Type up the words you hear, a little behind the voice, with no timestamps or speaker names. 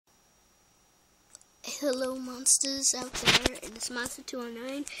Hello monsters out there, it's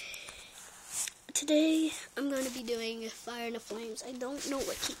Monster209. Today I'm going to be doing Fire in the Flames. I don't know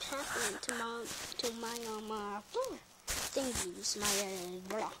what keeps happening to my thingies, my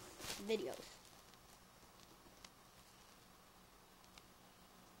videos.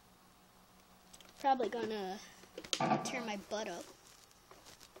 Probably gonna tear my butt up.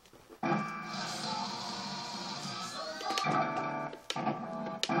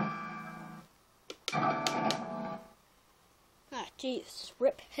 Jeez,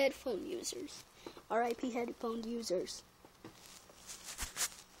 rip headphone users. R.I.P. headphone users.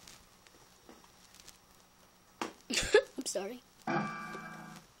 I'm sorry.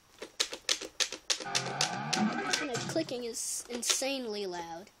 The clicking is insanely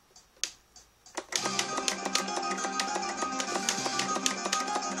loud.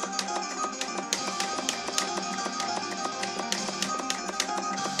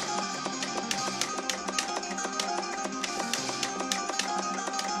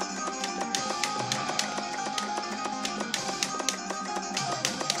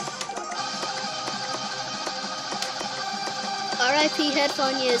 R.I.P.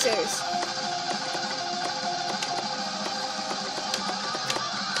 headphone users.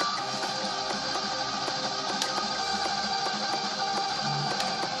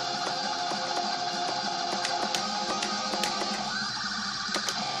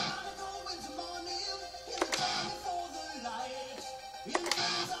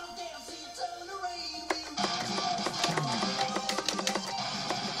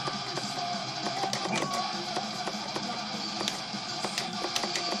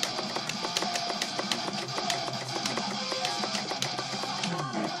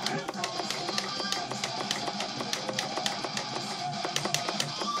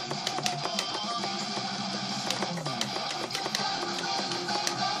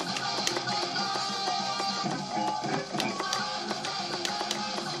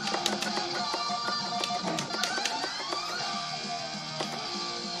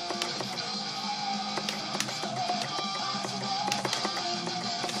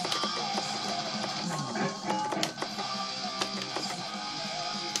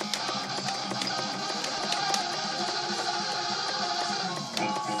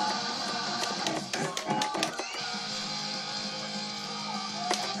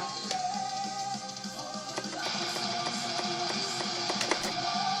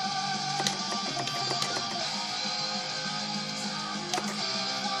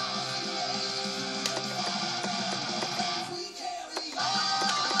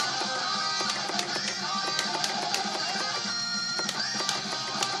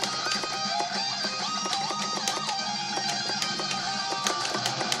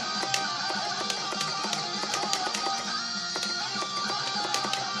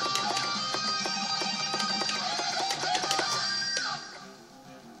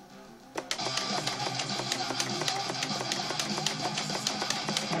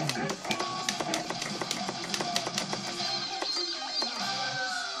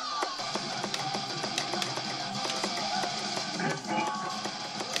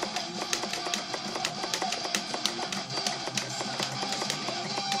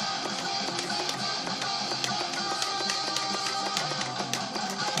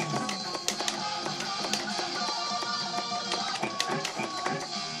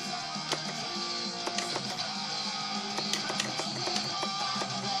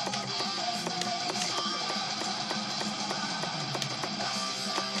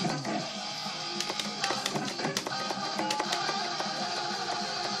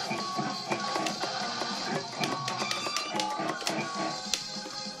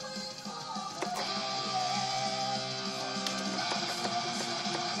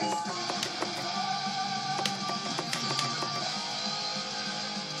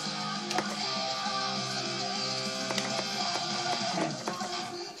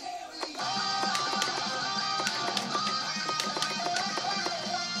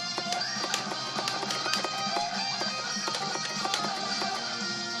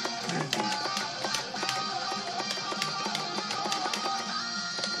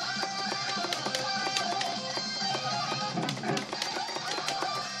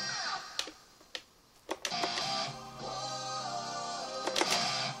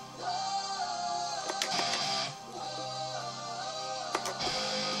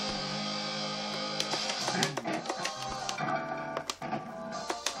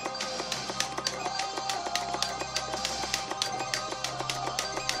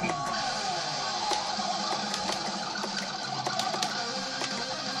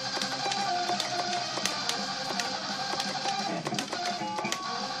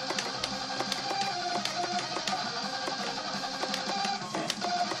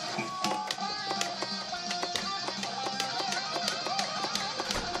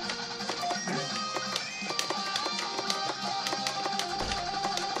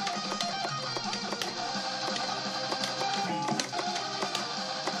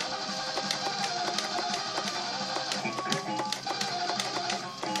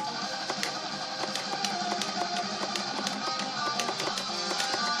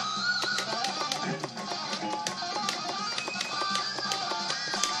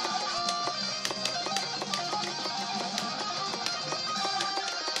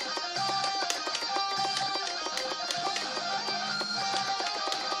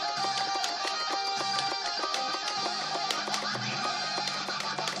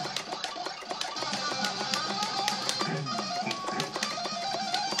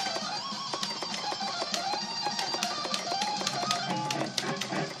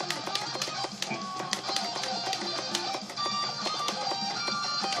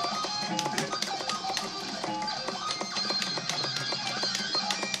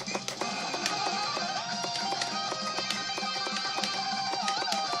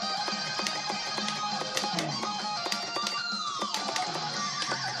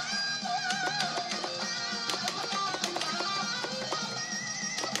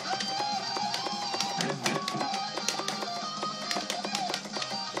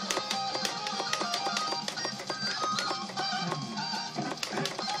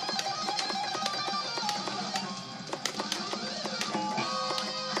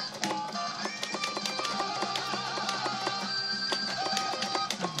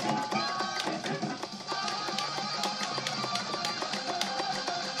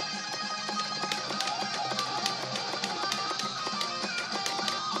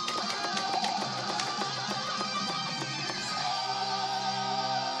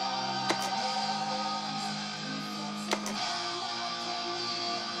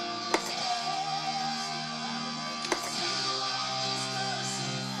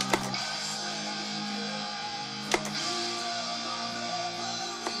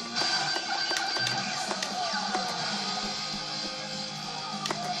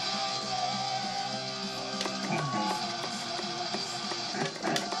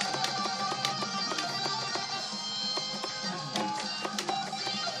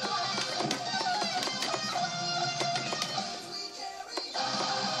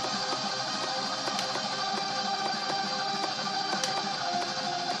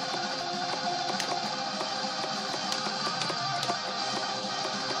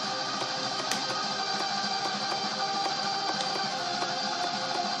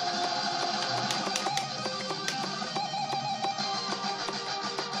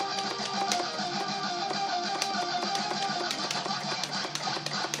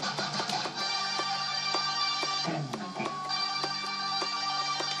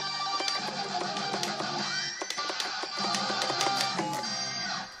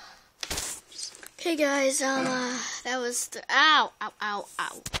 Hey guys, that was ow. That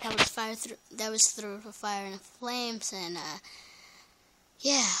was through the Fire and the Flames, and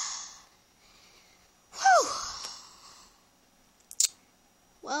yeah. Whew.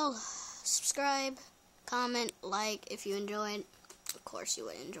 Well, subscribe, comment, like if you enjoyed. Of course you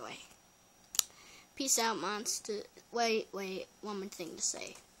would enjoy. Peace out, monster. Wait, one more thing to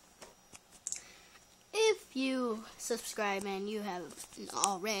say. If you subscribe and you haven't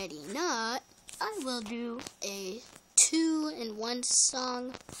already not, I will do a 2-in-1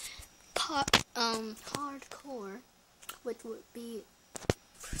 song hardcore, which would be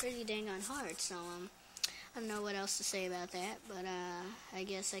pretty dang on hard. So I don't know what else to say about that, but I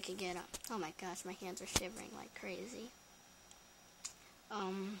guess I could get up. Oh my gosh, my hands are shivering like crazy.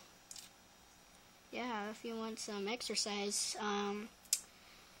 Yeah, if you want some exercise,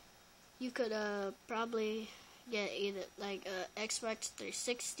 you could probably get either like Xbox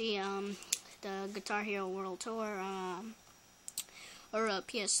 360, the Guitar Hero World Tour, or a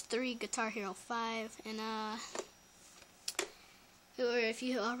PS3 Guitar Hero 5, and or if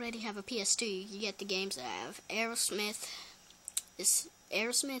you already have a PS2, you can get the games that have Aerosmith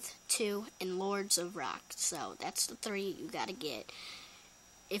 2, and Lords of Rock. So that's the 3 you gotta get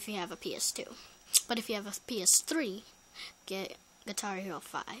if you have a PS2. But if you have a PS3, get Guitar Hero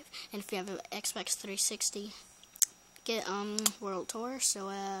 5, and if you have an Xbox 360, get World Tour.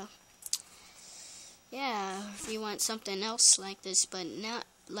 So yeah, if you want something else like this, but not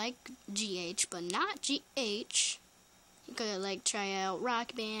like GH, you could like try out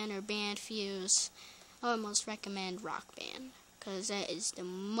Rock Band or Band Fuse. I would most recommend Rock Band, because that is the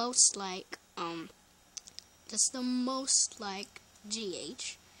most like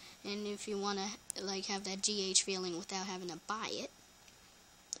GH. And if you want to like have that GH feeling without having to buy it,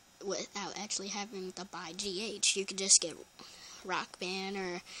 without actually having to buy GH, you could just get Rock Band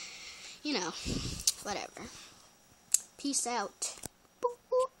or, you know, whatever. Peace out.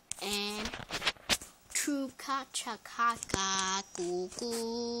 And true kacha kaka goo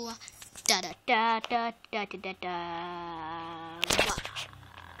goo da da da da da da da.